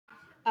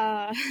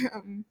Uh,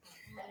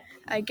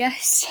 I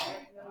guess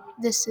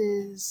this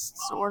is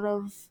sort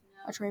of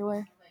a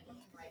trailer.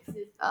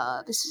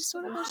 This is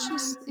sort of us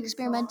just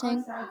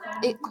experimenting.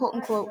 Quote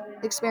unquote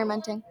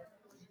experimenting.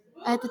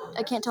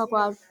 I can't talk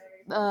loud.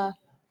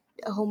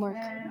 Homework.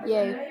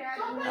 Yay.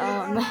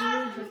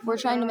 We're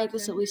trying to make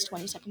this at least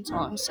 20 seconds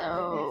long,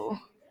 so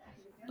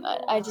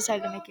I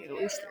decided to make it at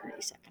least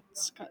 30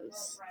 seconds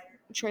because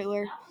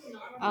trailer.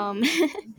 Um,